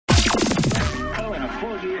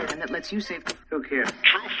here. And that lets you save. Look here.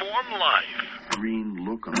 True Form Life. Green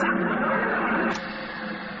look on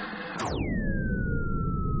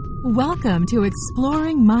Welcome to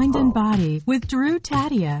Exploring Mind and Body with Drew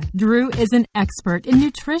Tadia. Drew is an expert in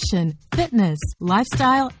nutrition, fitness,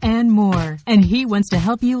 lifestyle, and more. And he wants to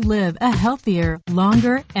help you live a healthier,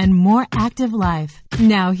 longer, and more active life.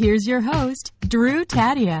 Now here's your host, Drew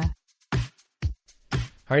Tadia.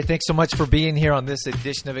 All right, thanks so much for being here on this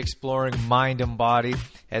edition of Exploring Mind and Body.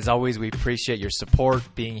 As always, we appreciate your support,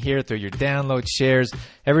 being here through your download, shares,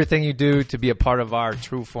 everything you do to be a part of our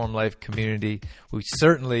True Form Life community. We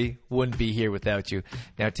certainly wouldn't be here without you.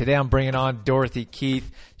 Now, today I'm bringing on Dorothy Keith.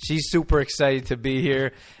 She's super excited to be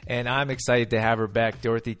here, and I'm excited to have her back.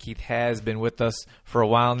 Dorothy Keith has been with us for a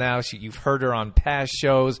while now. You've heard her on past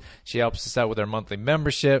shows. She helps us out with our monthly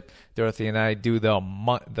membership. Dorothy and I do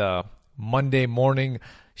the Monday morning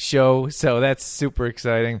show, so that's super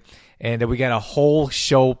exciting. And we got a whole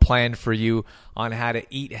show planned for you on how to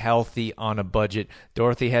eat healthy on a budget.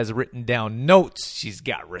 Dorothy has written down notes, she's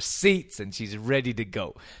got receipts, and she's ready to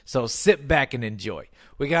go. So sit back and enjoy.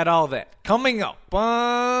 We got all that coming up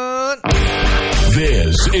on...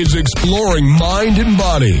 This is Exploring Mind and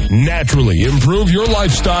Body. Naturally improve your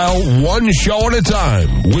lifestyle one show at a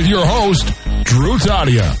time with your host, Drew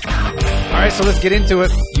Tadia. All right, so let's get into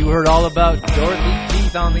it. You heard all about Dorothy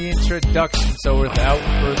Keith on the introduction. So without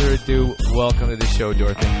further ado, welcome to the show,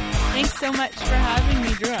 Dorothy. Thanks so much for having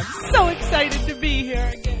me, Drew. I'm so excited to be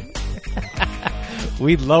here again.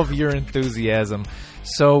 We love your enthusiasm.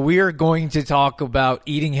 So we are going to talk about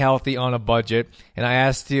eating healthy on a budget. And I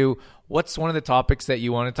asked you, what's one of the topics that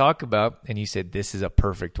you want to talk about? And you said, this is a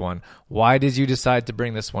perfect one. Why did you decide to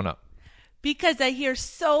bring this one up? Because I hear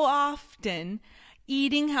so often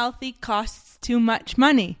eating healthy costs too much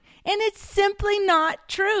money. And it's simply not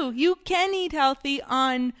true. You can eat healthy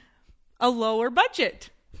on a lower budget.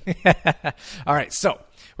 All right, so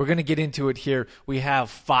we're going to get into it here. We have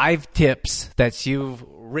 5 tips that you've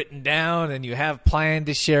written down and you have planned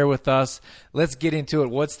to share with us. Let's get into it.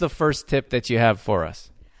 What's the first tip that you have for us?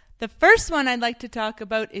 The first one I'd like to talk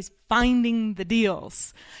about is finding the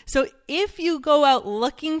deals. So if you go out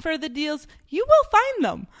looking for the deals, you will find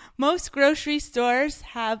them. Most grocery stores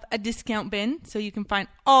have a discount bin, so you can find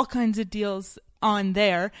all kinds of deals on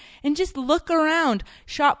there. And just look around,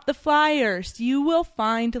 shop the flyers. You will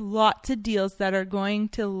find lots of deals that are going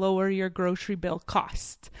to lower your grocery bill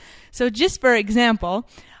cost. So just for example,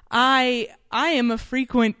 I am a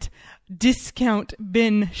frequent discount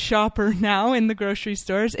bin shopper now in the grocery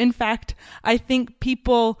stores. In fact, I think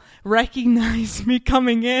people recognize me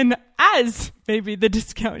coming in as maybe the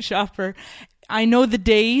discount shopper. I know the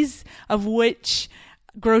days of which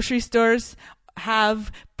grocery stores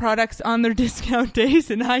have products on their discount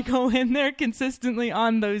days, and I go in there consistently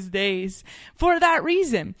on those days for that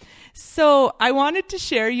reason. So I wanted to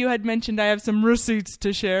share, you had mentioned I have some receipts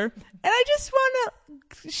to share, and I just want to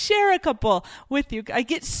share a couple with you. I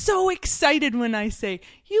get so excited when I say,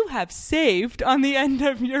 you have saved on the end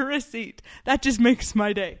of your receipt. That just makes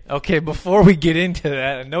my day. Okay, before we get into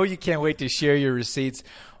that, I know you can't wait to share your receipts.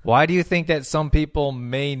 Why do you think that some people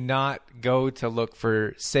may not go to look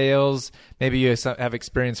for sales? Maybe you have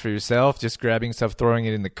experience for yourself, just grabbing stuff, throwing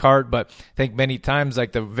it in the cart. But I think many times,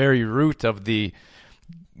 like the very root of the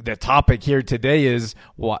topic here today is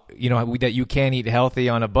that you can't eat healthy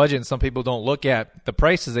on a budget. And some people don't look at the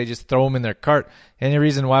prices; they just throw them in their cart. Any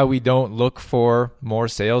reason why we don't look for more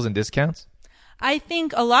sales and discounts? I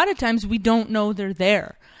think a lot of times we don't know they're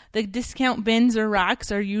there. The discount bins or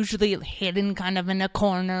racks are usually hidden kind of in a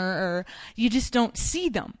corner, or you just don't see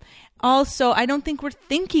them. Also, I don't think we're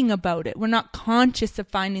thinking about it. We're not conscious of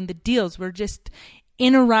finding the deals. We're just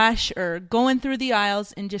in a rush or going through the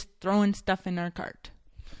aisles and just throwing stuff in our cart.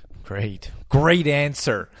 Great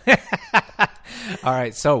answer. All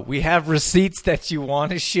right, so we have receipts that you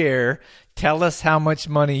want to share. Tell us how much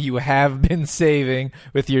money you have been saving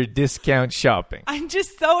with your discount shopping. I'm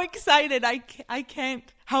just so excited. I can't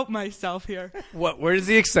help myself here. Where does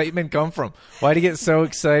the excitement come from? Why do you get so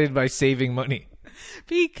excited by saving money?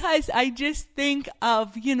 Because I just think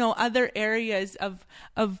of, other areas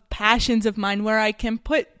of passions of mine where I can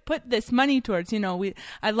put this money towards.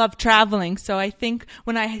 I love traveling. So I think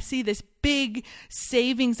when I see this big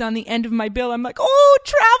savings on the end of my bill, I'm like, oh,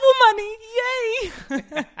 travel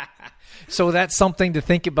money. Yay. So that's something to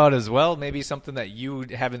think about as well. Maybe something that you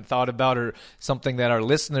haven't thought about, or something that our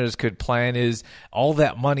listeners could plan, is all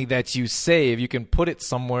that money that you save, you can put it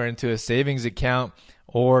somewhere into a savings account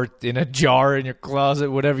or in a jar in your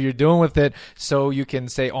closet, whatever you're doing with it, so you can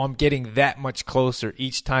say, oh, I'm getting that much closer.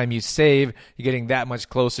 Each time you save, you're getting that much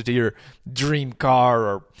closer to your dream car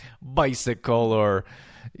or bicycle or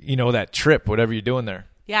that trip, whatever you're doing there.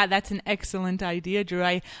 Yeah, that's an excellent idea, Drew.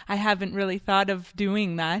 I haven't really thought of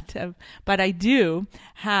doing that, but I do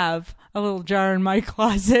have a little jar in my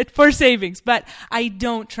closet for savings. But I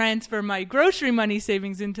don't transfer my grocery money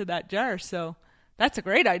savings into that jar, so that's a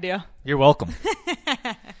great idea. You're welcome.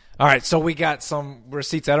 All right, so we got some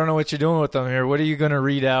receipts. I don't know what you're doing with them here. What are you going to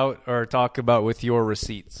read out or talk about with your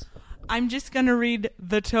receipts? I'm just going to read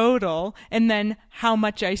the total and then how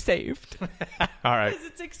much I saved. All right. Because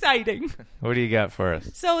it's exciting. What do you got for us?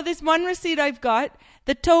 So this one receipt I've got,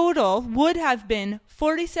 the total would have been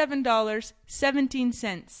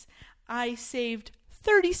 $47.17. I saved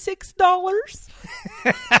 $36.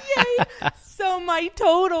 Yay! So my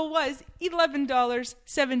total was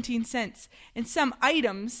 $11.17. And some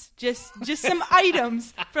items, just some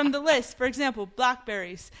items from the list. For example,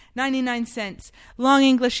 blackberries, 99 cents. Long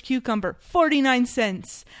English cucumber, 49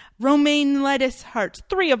 cents. Romaine lettuce hearts,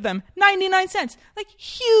 3 of them, 99 cents. Like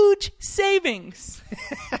huge savings.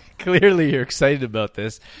 Clearly you're excited about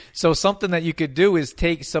this. So something that you could do is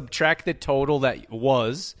subtract the total that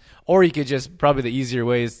was, or you could just, probably the easier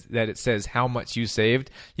way is that it says how much you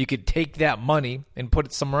saved. You could take that money and put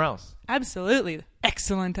it somewhere else. Absolutely.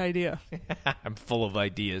 Excellent idea. I'm full of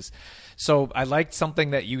ideas. So I liked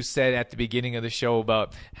something that you said at the beginning of the show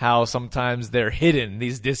about how sometimes they're hidden.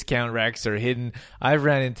 These discount racks are hidden. I've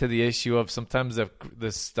ran into the issue of sometimes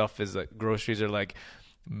the stuff is like groceries are like,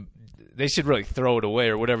 they should really throw it away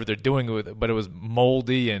or whatever they're doing with it, but it was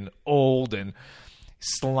moldy and old and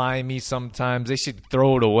slimy sometimes. They should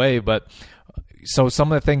throw it away. But so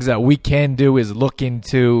some of the things that we can do is look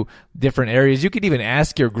into different areas. You could even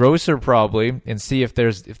ask your grocer probably and see if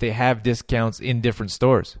they have discounts in different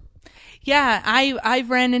stores. Yeah,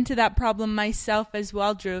 I've ran into that problem myself as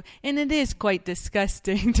well, Drew, and it is quite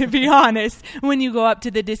disgusting, to be honest, when you go up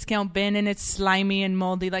to the discount bin and it's slimy and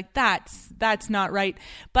moldy. Like, that's not right.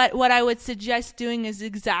 But what I would suggest doing is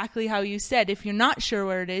exactly how you said. If you're not sure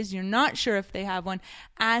where it is, you're not sure if they have one,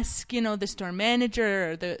 ask, the store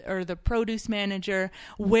manager or the produce manager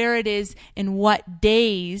where it is and what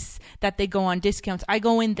days that they go on discounts. I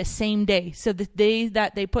go in the same day. So the day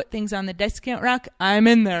that they put things on the discount rack, I'm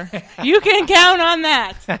in there. You can count on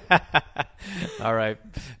that. All right.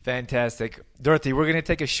 Fantastic. Dorothy, we're going to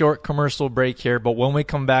take a short commercial break here, but when we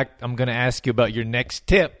come back, I'm going to ask you about your next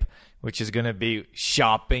tip, which is going to be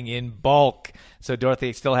shopping in bulk. So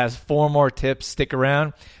Dorothy still has 4 more tips. Stick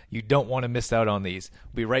around. You don't want to miss out on these.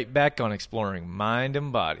 We'll be right back on Exploring Mind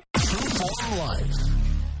and Body.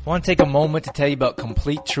 I want to take a moment to tell you about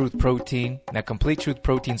Complete Truth Protein. Now, Complete Truth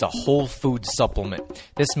Protein is a whole food supplement.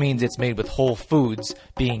 This means it's made with whole foods,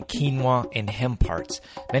 being quinoa and hemp parts.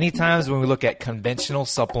 Many times when we look at conventional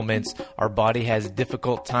supplements, our body has a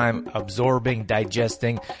difficult time absorbing,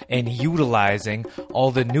 digesting, and utilizing all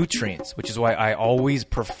the nutrients, which is why I always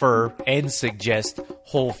prefer and suggest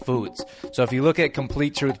whole foods. So if you look at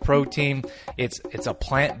Complete Truth Protein, it's a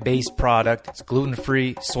plant-based product. It's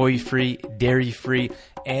gluten-free, soy-free, dairy-free,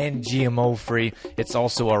 and GMO-free. It's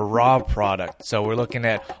also a raw product. So we're looking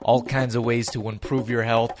at all kinds of ways to improve your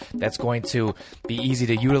health that's going to be easy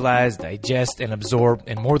to utilize, digest, and absorb,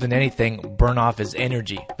 and more than anything, burn off as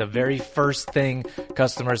energy. The very first thing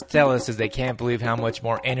customers tell us is they can't believe how much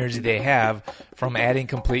more energy they have from adding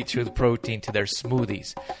Complete Truth Protein to their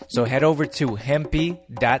smoothies. So head over to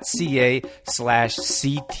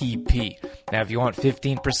hempy.ca/CTP. Now, if you want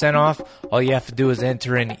 15% off, all you have to do is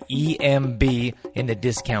enter in EM&B in the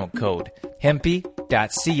discount code.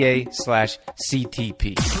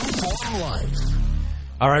 hempy.ca/CTP.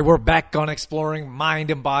 All right, we're back on Exploring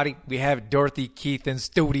Mind and Body. We have Dorothy Keith in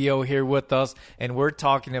studio here with us, and we're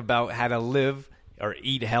talking about how to live or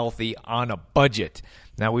eat healthy on a budget.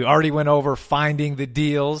 Now, we already went over finding the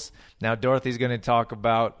deals. Now, Dorothy's going to talk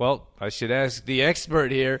about, well, I should ask the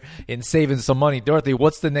expert here in saving some money. Dorothy,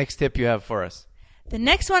 what's the next tip you have for us? The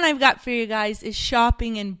next one I've got for you guys is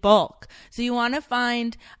shopping in bulk. So you want to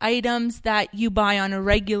find items that you buy on a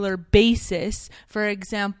regular basis. For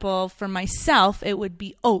example, for myself, it would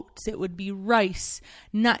be oats, it would be rice,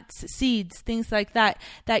 nuts, seeds, things like that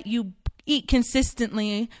you eat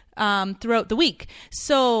consistently throughout the week,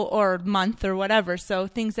 or month or whatever. So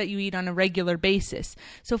things that you eat on a regular basis.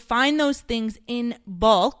 So find those things in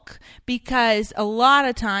bulk, because a lot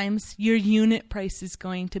of times your unit price is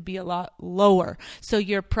going to be a lot lower. So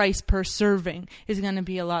your price per serving is going to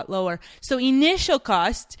be a lot lower. So initial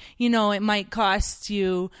cost, it might cost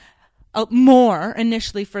you more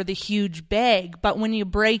initially for the huge bag, but when you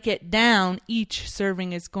break it down, each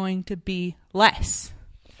serving is going to be less.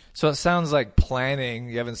 So it sounds like planning,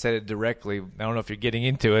 you haven't said it directly, I don't know if you're getting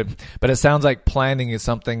into it, but it sounds like planning is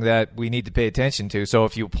something that we need to pay attention to. So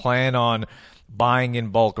if you plan on buying in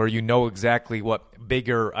bulk, or you know exactly what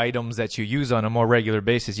bigger items that you use on a more regular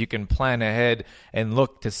basis, you can plan ahead and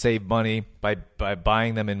look to save money by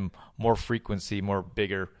buying them in more frequency, more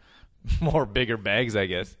bigger bags, I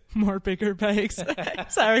guess. More bigger bags.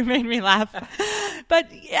 Sorry, made me laugh. But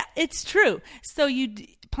yeah, it's true. So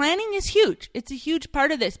planning is huge. It's a huge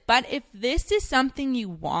part of this. But if this is something you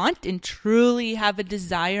want and truly have a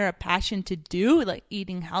desire, a passion to do, like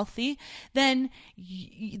eating healthy, then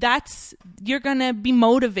you're going to be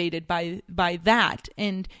motivated by that,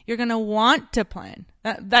 and you're going to want to plan.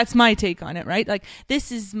 That's my take on it, right? Like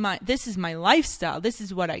this is my lifestyle. This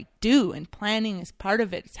is what I do, and planning is part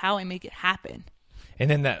of it. It's how I make it happen. And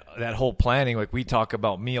then that whole planning, like we talk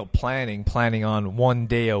about meal planning on 1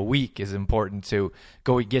 day a week is important to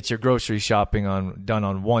go get your grocery shopping done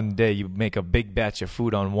on 1 day. You make a big batch of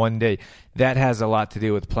food on 1 day. That has a lot to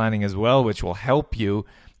do with planning as well, which will help you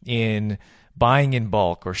in buying in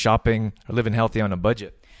bulk or shopping or living healthy on a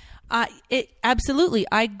budget. Absolutely.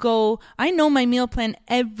 I know my meal plan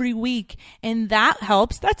every week, and that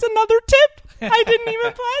helps. That's another tip I didn't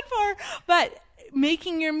even plan for. But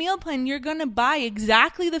making your meal plan, you're going to buy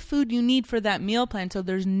exactly the food you need for that meal plan, so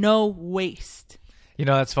there's no waste. You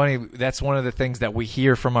know, that's funny. That's one of the things that we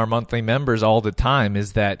hear from our monthly members all the time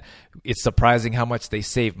is that it's surprising how much they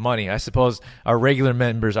save money. I suppose our regular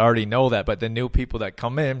members already know that, but the new people that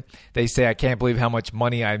come in, they say, I can't believe how much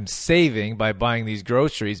money I'm saving by buying these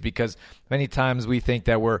groceries, because many times we think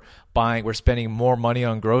that we're spending more money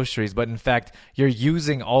on groceries, but in fact, you're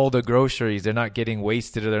using all the groceries. They're not getting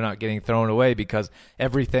wasted or they're not getting thrown away, because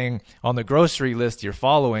everything on the grocery list you're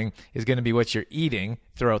following is going to be what you're eating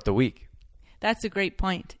throughout the week. That's a great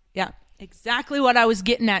point. Yeah, exactly what I was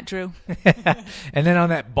getting at, Drew. And then on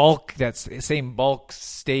that same bulk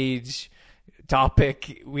stage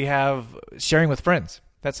topic, we have sharing with friends.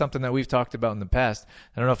 That's something that we've talked about in the past.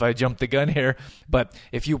 I don't know if I jumped the gun here, but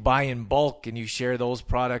if you buy in bulk and you share those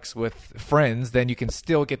products with friends, then you can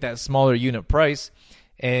still get that smaller unit price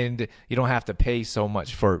and you don't have to pay so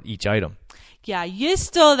much for each item. Yeah, you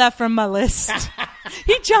stole that from my list.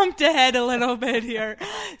 He jumped ahead a little bit here.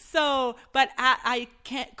 So, but I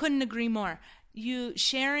couldn't agree more.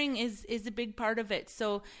 Sharing is a big part of it.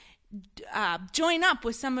 So, join up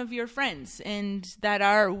with some of your friends and that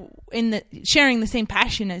are sharing the same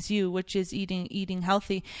passion as you, which is eating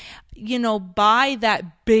healthy. You know, buy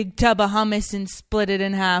that big tub of hummus and split it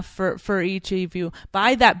in half for each of you.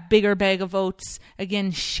 Buy that bigger bag of oats.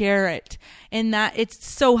 Again, share it. And that it's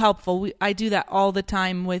so helpful. I do that all the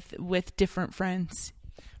time with different friends.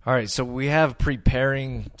 All right, so we have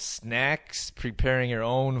preparing snacks, preparing your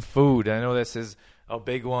own food. I know this is a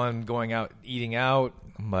big one, going out, eating out,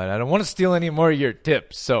 but I don't want to steal any more of your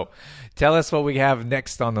tips. So tell us what we have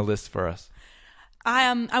next on the list for us.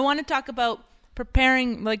 I want to talk about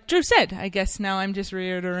preparing, like Drew said, I guess now I'm just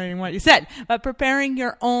reiterating what you said, but preparing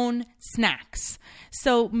your own snacks.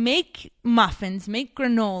 So make muffins, make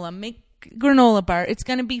granola bar. It's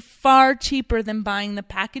going to be far cheaper than buying the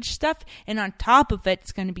packaged stuff, and on top of it,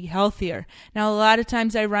 it's going to be healthier. Now, a lot of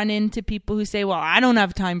times I run into people who say, well, I don't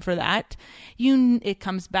have time for that. It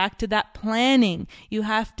comes back to that planning. You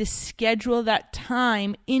have to schedule that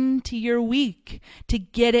time into your week to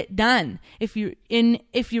get it done. If you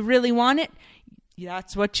really want it,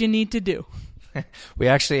 that's what you need to do. We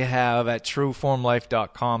actually have at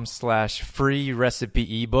trueformlife.com/free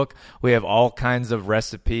recipe ebook. We have all kinds of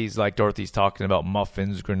recipes like Dorothy's talking about,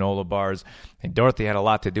 muffins, granola bars. And Dorothy had a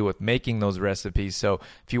lot to do with making those recipes. So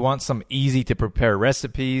if you want some easy to prepare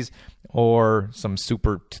recipes or some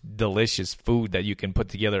super delicious food that you can put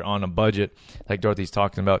together on a budget, like Dorothy's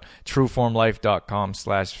talking about,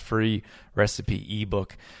 trueformlife.com/free recipe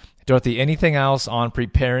ebook. Dorothy, anything else on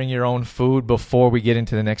preparing your own food before we get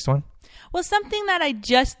into the next one? Well, something that I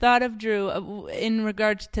just thought of, Drew, in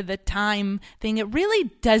regards to the time thing, it really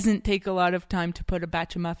doesn't take a lot of time to put a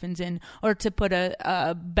batch of muffins in or to put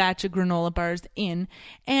a batch of granola bars in.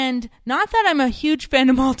 And not that I'm a huge fan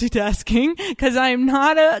of multitasking, because I'm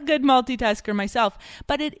not a good multitasker myself,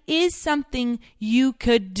 but it is something you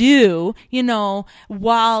could do,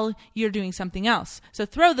 while you're doing something else. So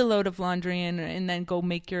throw the load of laundry in and then go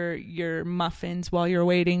make your muffins while you're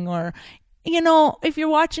waiting, or if you're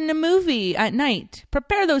watching a movie at night,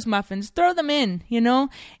 prepare those muffins, throw them in, you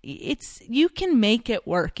can make it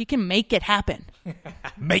work. You can make it happen.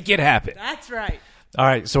 Make it happen. That's right. All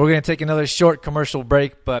right, so we're going to take another short commercial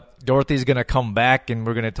break, but Dorothy's going to come back and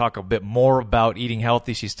we're going to talk a bit more about eating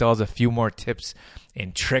healthy. She still has a few more tips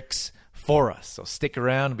and tricks for us. So stick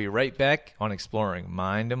around. We'll be right back on Exploring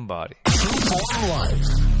Mind and Body.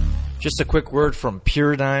 Just a quick word from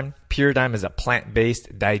Puridyme. Puridyme is a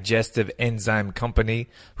plant-based digestive enzyme company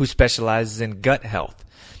who specializes in gut health.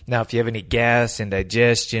 Now, if you have any gas,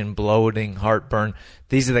 indigestion, bloating, heartburn,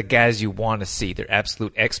 these are the guys you want to see. They're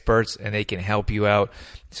absolute experts, and they can help you out.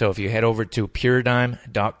 So if you head over to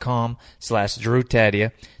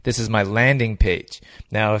puridyme.com/DrewTadia, this is my landing page.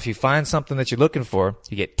 Now, if you find something that you're looking for,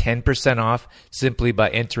 you get 10% off simply by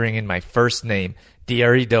entering in my first name,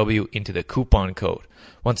 DREW, into the coupon code.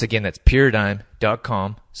 Once again, that's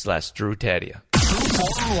puridyme.com/DrewTadia.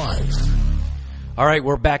 All right,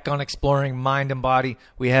 we're back on Exploring Mind and Body.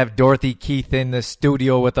 We have Dorothy Keith in the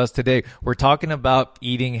studio with us today. We're talking about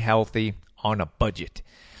eating healthy on a budget.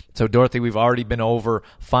 So, Dorothy, we've already been over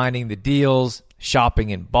finding the deals, shopping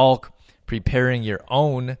in bulk, preparing your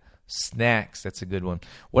own snacks. That's a good one.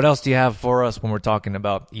 What else do you have for us when we're talking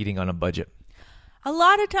about eating on a budget? A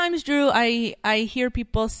lot of times, Drew, I hear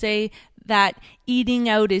people say that eating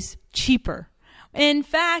out is cheaper. In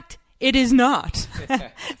fact, it is not.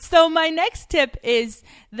 So my next tip is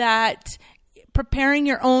that preparing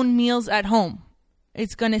your own meals at home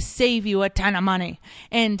is going to save you a ton of money.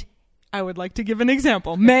 And I would like to give an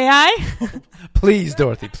example. May I? Please,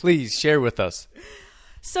 Dorothy, please share with us.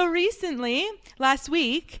 So recently, last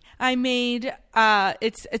week, I made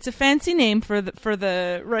it's a fancy name for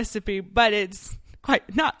the recipe, but it's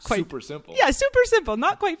not quite super simple. Yeah, super simple,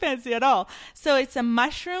 not quite fancy at all. So it's a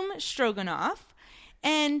mushroom stroganoff,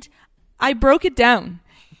 and I broke it down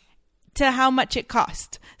to how much it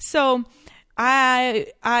cost. So I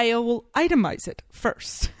will itemize it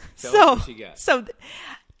first. Tell us what you got. So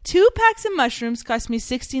 2 packs of mushrooms cost me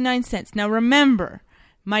 69 cents. Now remember,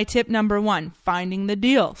 my tip number 1, finding the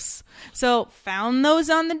deals. So found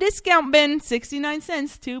those on the discount bin, 69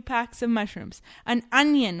 cents, 2 packs of mushrooms. An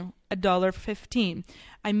onion, $1.15.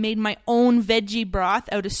 I made my own veggie broth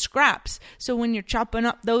out of scraps. So when you're chopping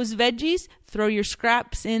up those veggies, throw your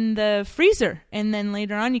scraps in the freezer. And then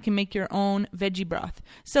later on, you can make your own veggie broth.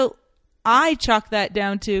 So I chalk that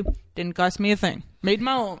down to, didn't cost me a thing. Made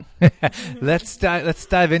my own. Let's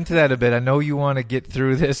dive into that a bit. I know you want to get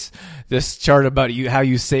through this chart about how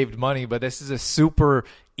you saved money, but this is a super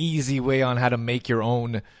easy way on how to make your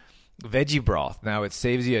own veggie broth. Now, it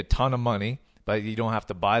saves you a ton of money, but you don't have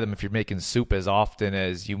to buy them if you're making soup as often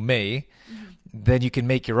as you may. Mm-hmm. Then you can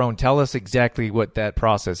make your own. Tell us exactly what that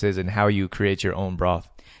process is and how you create your own broth.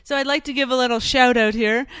 So I'd like to give a little shout out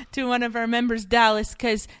here to one of our members, Dallas,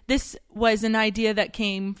 because this was an idea that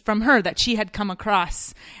came from her that she had come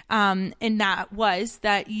across. And that was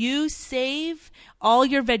that you save all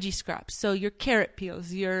your veggie scraps. So your carrot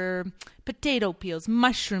peels, your potato peels,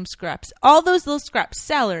 mushroom scraps, all those little scraps,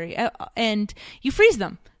 celery, and you freeze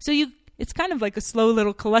them. So it's kind of like a slow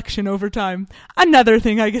little collection over time. Another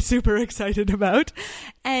thing I get super excited about.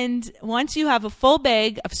 And once you have a full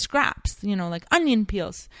bag of scraps, like onion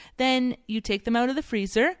peels, then you take them out of the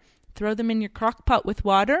freezer, throw them in your crock pot with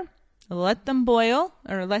water, let them boil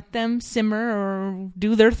or let them simmer or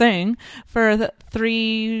do their thing for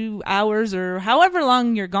 3 hours or however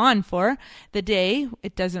long you're gone for the day.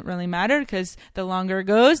 It doesn't really matter because the longer it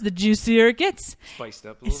goes, the juicier it gets. Spice it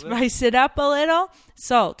up a little bit. Spice it up a little.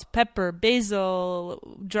 Salt, pepper,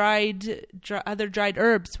 basil, other dried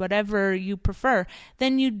herbs, whatever you prefer.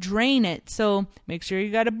 Then you drain it. So make sure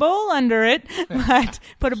you got a bowl under it. But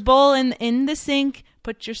put a bowl in the sink,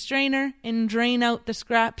 put your strainer and drain out the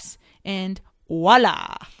scraps. And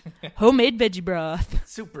voila, homemade veggie broth.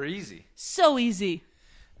 Super easy. So easy.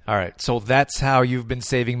 All right, so that's how you've been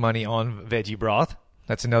saving money on veggie broth.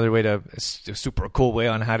 That's another way a super cool way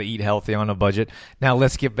on how to eat healthy on a budget. Now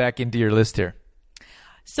let's get back into your list here.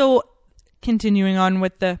 So continuing on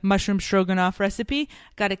with the mushroom stroganoff recipe,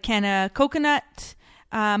 got a can of coconut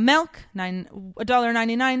milk,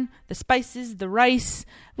 $1.99, the spices, the rice.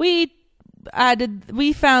 We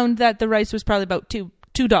found that the rice was probably about $2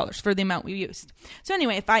 for the amount we used. So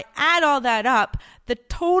anyway, if I add all that up, the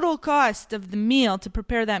total cost of the meal to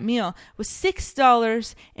prepare that meal was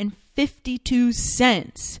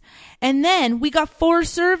 $6.52. And then we got 4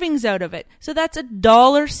 servings out of it. So that's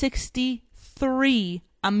 $1.63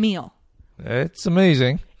 a meal. It's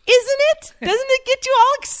amazing. Isn't it? Doesn't it get you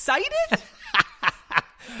all excited?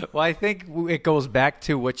 Well, I think it goes back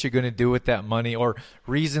to what you're going to do with that money or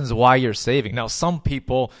reasons why you're saving. Now, some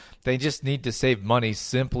people, they just need to save money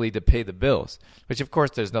simply to pay the bills, which of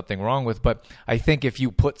course there's nothing wrong with. But I think if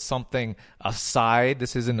you put something aside,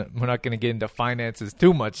 we're not going to get into finances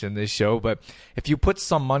too much in this show, but if you put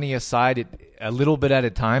some money aside a little bit at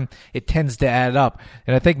a time, it tends to add up.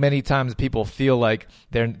 And I think many times people feel like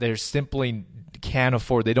they're simply can't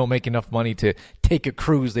afford, they don't make enough money to take a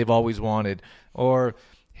cruise they've always wanted, or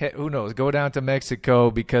who knows, go down to Mexico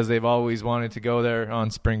because they've always wanted to go there on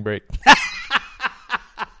spring break.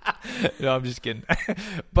 No, I'm just kidding.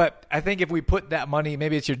 But I think if we put that money,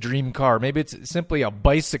 maybe it's your dream car. Maybe it's simply a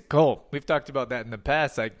bicycle. We've talked about that in the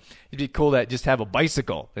past. Like, it'd be cool to just have a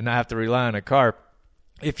bicycle and not have to rely on a car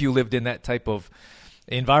if you lived in that type of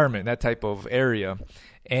environment, that type of area.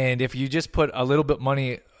 And if you just put a little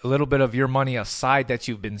bit of your money aside that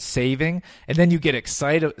you've been saving, and then you get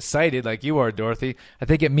excited like you are, Dorothy, I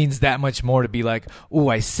think it means that much more to be like, ooh,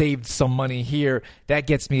 I saved some money here. That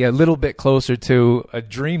gets me a little bit closer to a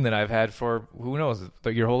dream that I've had for, who knows,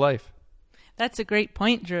 your whole life. That's a great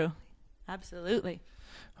point, Drew. Absolutely.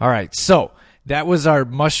 All right, so that was our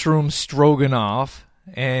mushroom stroganoff.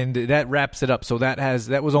 And that wraps it up. So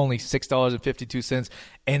that was only $6.52.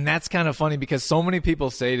 And that's kind of funny because so many people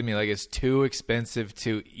say to me, like, it's too expensive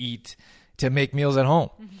to make meals at home.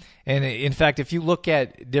 Mm-hmm. And in fact, if you look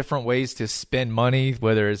at different ways to spend money,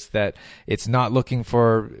 whether it's that it's not looking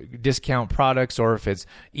for discount products or if it's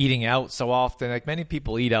eating out so often, like many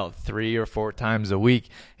people eat out 3 or 4 times a week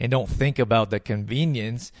and don't think about the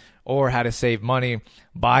convenience or how to save money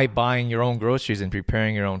by buying your own groceries and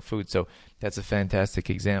preparing your own food. So that's a fantastic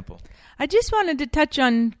example. I just wanted to touch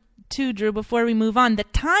on, too, Drew, before we move on, the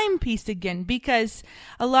time piece again, because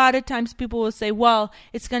a lot of times people will say, well,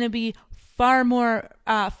 it's going to be far more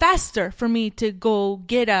faster for me to go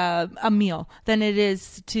get a meal than it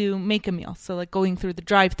is to make a meal. So like going through the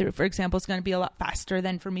drive-thru, for example, is going to be a lot faster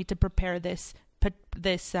than for me to prepare this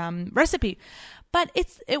recipe. But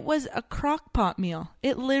it was a crock pot meal.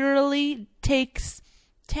 It literally takes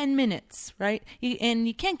 10 minutes, right? And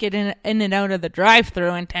you can't get in and out of the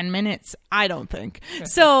drive-thru in 10 minutes, I don't think.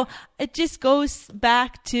 So it just goes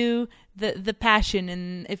back to the passion,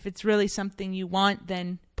 and if it's really something you want,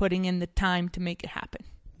 then putting in the time to make it happen.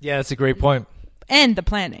 Yeah, that's a great point. And the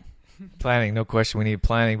planning. Planning, no question, we need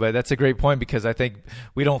planning. But that's a great point because I think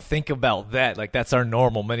we don't think about that. Like, that's our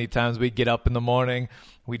normal. Many times we get up in the morning,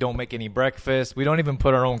 we don't make any breakfast. We don't even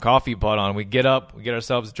put our own coffee pot on. We get up, we get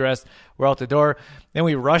ourselves dressed, we're out the door. Then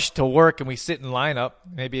we rush to work and we sit in line up.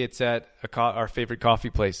 Maybe it's at our favorite coffee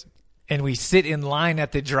place. And we sit in line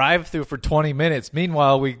at the drive-thru for 20 minutes.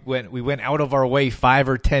 Meanwhile, we went out of our way 5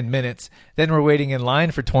 or 10 minutes. Then we're waiting in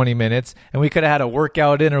line for 20 minutes. And we could have had a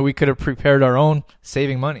workout in, or we could have prepared our own,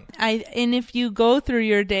 saving money. And if you go through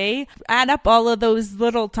your day, add up all of those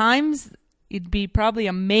little times, you'd be probably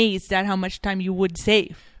amazed at how much time you would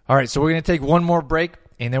save. All right, so we're going to take one more break,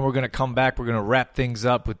 and then we're going to come back. We're going to wrap things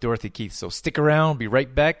up with Dorothy Keith. So stick around. Be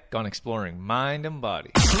right back on Exploring Mind and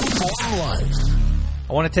Body.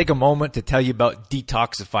 I want to take a moment to tell you about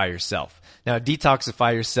Detoxify Yourself. Now,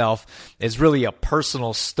 Detoxify Yourself is really a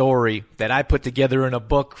personal story that I put together in a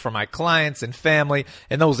book for my clients and family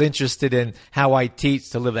and those interested in how I teach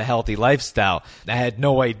to live a healthy lifestyle. I had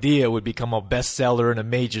no idea it would become a bestseller in a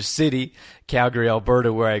major city, Calgary,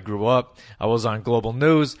 Alberta, where I grew up. I was on Global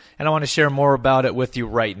News, and I want to share more about it with you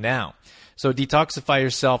right now. So Detoxify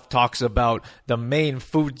Yourself talks about the main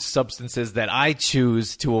food substances that I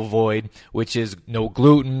choose to avoid, which is no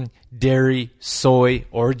gluten, dairy, soy,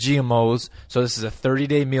 or GMOs. So this is a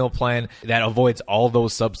 30-day meal plan that avoids all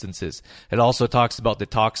those substances. It also talks about the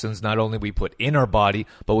toxins not only we put in our body,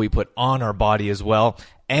 but we put on our body as well,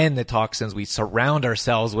 and the toxins we surround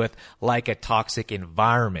ourselves with, like a toxic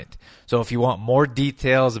environment. So if you want more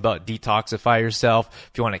details about Detoxify Yourself,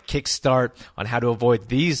 if you want a kickstart on how to avoid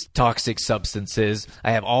these toxic substances,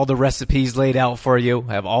 I have all the recipes laid out for you.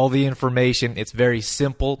 I have all the information. It's very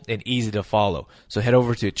simple and easy to follow. So head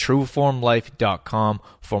over to trueformlife.com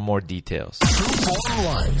for more details. Trueform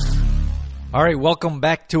Life. All right, welcome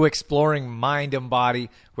back to Exploring Mind and Body.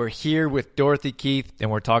 We're here with Dorothy Keith,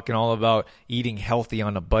 and we're talking all about eating healthy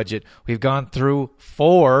on a budget. We've gone through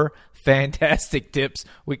 4 fantastic tips.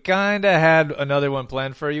 We kind of had another one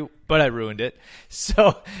planned for you, but I ruined it.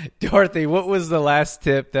 So, Dorothy, what was the last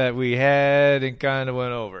tip that we had and kind of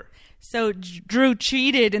went over? So Drew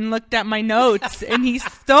cheated and looked at my notes, and he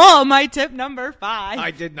stole my tip number 5.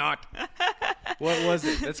 I did not. What was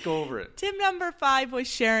it? Let's go over it. Tip number 5 was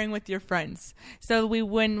sharing with your friends. So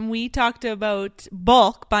when we talked about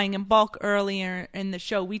buying in bulk earlier in the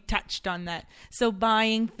show, we touched on that. So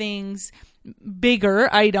buying things,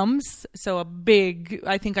 bigger items, so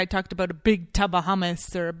I think I talked about a big tub of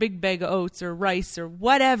hummus or a big bag of oats or rice or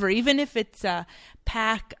whatever, even if it's a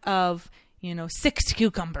pack of 6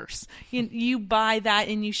 cucumbers. You buy that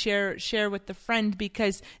and you share with the friend,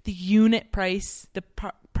 because the unit price, the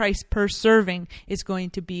price per serving is going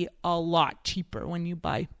to be a lot cheaper when you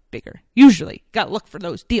buy bigger. Usually. Got to look for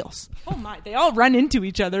those deals. Oh my, they all run into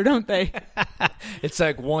each other, don't they? It's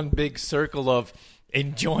like one big circle of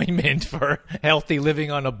enjoyment for healthy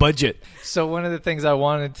living on a budget. So one of the things I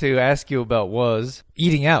wanted to ask you about was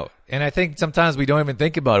eating out. And I think sometimes we don't even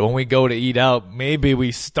think about it. When we go to eat out, maybe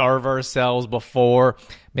we starve ourselves before.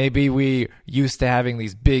 Maybe we used to having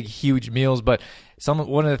these big, huge meals. But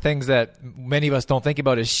one of the things that many of us don't think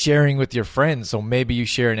about is sharing with your friends. So maybe you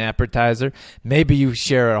share an appetizer. Maybe you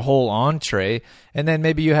share a whole entree. And then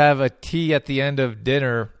maybe you have a tea at the end of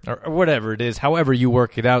dinner or whatever it is, however you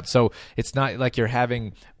work it out. So it's not like you're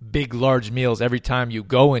having big, large meals every time you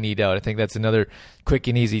go and eat out. I think that's another quick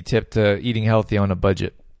and easy tip to eating healthy on a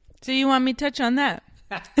budget. So you want me to touch on that?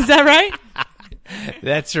 Is that right?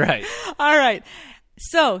 That's right. All right.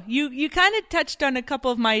 So you kind of touched on a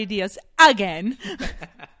couple of my ideas again.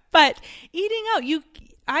 But eating out,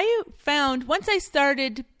 I found once I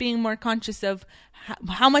started being more conscious of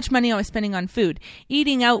how much money I was spending on food,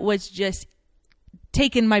 eating out was just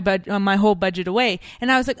taking my whole budget away.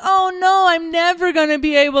 And I was like, oh no, I'm never going to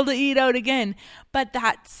be able to eat out again. But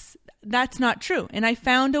that's not true. And I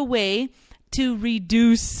found a way to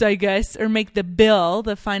reduce, I guess, or make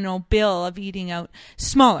the final bill of eating out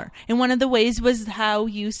smaller. And one of the ways was how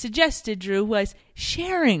you suggested, Drew, was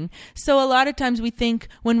sharing. So a lot of times we think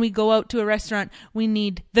when we go out to a restaurant, we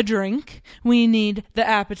need the drink, we need the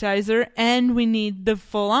appetizer, and we need the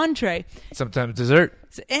full entree. Sometimes dessert.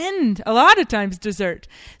 And a lot of times dessert.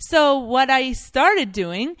 So what I started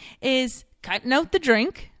doing is cutting out the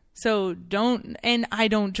drink. So and I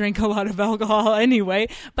don't drink a lot of alcohol anyway,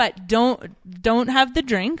 but don't have the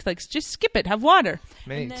drink. Like, just skip it. Have water.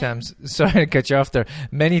 Many times, sorry to cut you off there.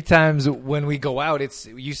 Many times when we go out,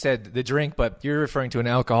 you said the drink, but you're referring to an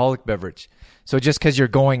alcoholic beverage. So just because you're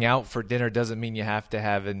going out for dinner doesn't mean you have to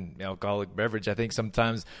have an alcoholic beverage. I think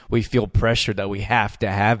sometimes we feel pressure that we have to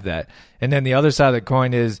have that. And then the other side of the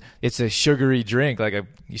coin is it's a sugary drink. Like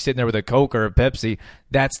you're sitting there with a Coke or a Pepsi.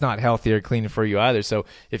 That's not healthy or clean for you either. So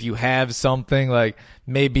if you have something like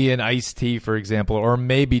maybe an iced tea, for example, or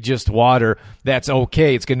maybe just water, that's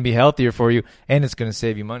okay. It's going to be healthier for you and it's going to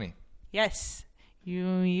save you money. Yes.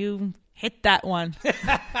 You hit that one.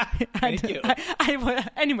 Thank you.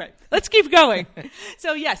 Anyway, let's keep going.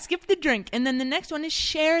 So yeah, skip the drink. And then the next one is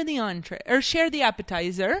share the entree or share the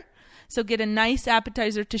appetizer. So get a nice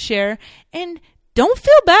appetizer to share. And don't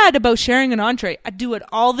feel bad about sharing an entree. I do it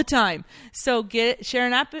all the time. So share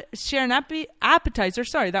an appetizer.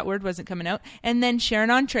 Sorry, that word wasn't coming out. And then share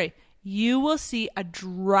an entree. You will see a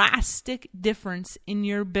drastic difference in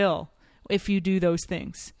your bill if you do those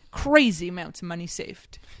things. Crazy amounts of money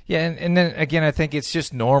saved. Yeah, and then again, I think it's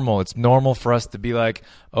just normal. It's normal for us to be like,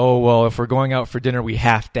 oh, well, if we're going out for dinner, we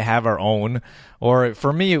have to have our own. Or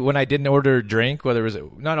for me, when I didn't order a drink, whether it was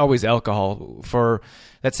not always alcohol, for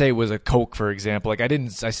let's say it was a Coke, for example, like I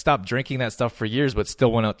stopped drinking that stuff for years, but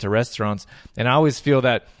still went out to restaurants. And I always feel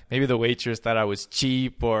that maybe the waitress thought I was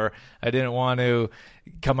cheap or I didn't want to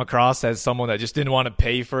come across as someone that just didn't want to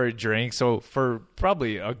pay for a drink. So for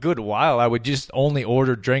probably a good while, I would just only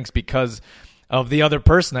order drinks because of the other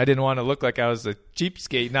person. I didn't want to look like I was a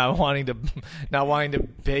cheapskate, not wanting to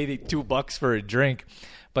pay the $2 for a drink.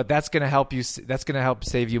 But that's going to help you. That's going to help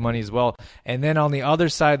save you money as well. And then on the other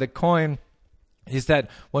side of the coin is that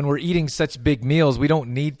when we're eating such big meals, we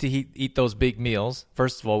don't need to eat those big meals.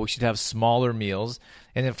 First of all, we should have smaller meals.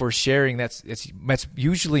 And if we're sharing, that's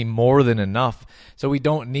usually more than enough. So we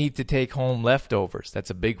don't need to take home leftovers. That's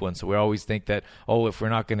a big one. So we always think that, oh, if we're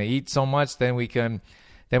not going to eat so much, then we can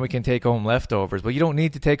take home leftovers. But you don't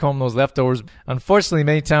need to take home those leftovers. Unfortunately,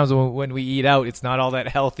 many times when we eat out, it's not all that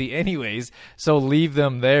healthy anyways. So leave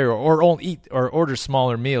them there or eat or order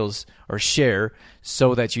smaller meals or share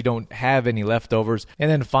so that you don't have any leftovers.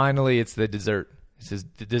 And then finally, it's the dessert. This is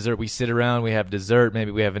the dessert. We sit around, we have dessert,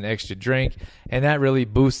 maybe we have an extra drink, and that really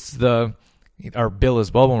boosts our bill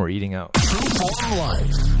as well when we're eating out.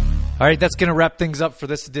 All right, that's going to wrap things up for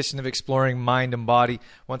this edition of Exploring Mind and Body.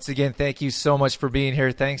 Once again, thank you so much for being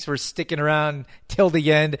here. Thanks for sticking around till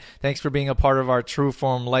the end. Thanks for being a part of our True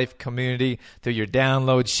Form Life community through your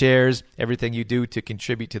download, shares, everything you do to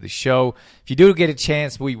contribute to the show. If you do get a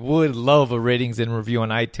chance, we would love a ratings and review on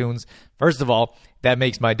iTunes. First of all, that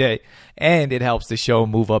makes my day, and it helps the show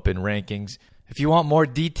move up in rankings. If you want more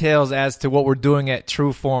details as to what we're doing at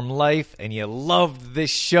True Form Life and you loved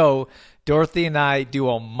this show, Dorothy and I do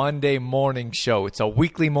a Monday morning show. It's a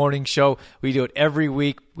weekly morning show. We do it every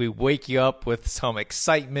week. We wake you up with some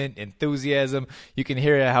excitement, enthusiasm. You can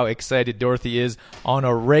hear how excited Dorothy is on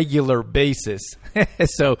a regular basis.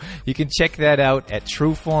 So you can check that out at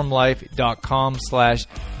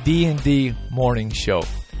trueformlife.com/D&D morning show.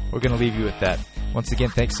 We're going to leave you with that. Once again,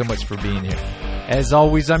 thanks so much for being here. As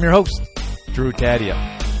always, I'm your host, Drew Tadia,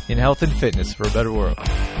 in health and fitness for a better world.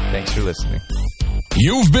 Thanks for listening.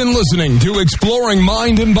 You've been listening to Exploring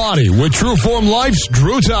Mind and Body with Trueform Life's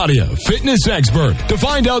Drew Tadia, fitness expert. To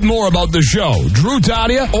find out more about the show, Drew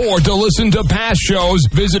Tadia, or to listen to past shows,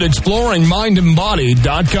 visit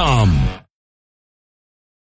exploringmindandbody.com.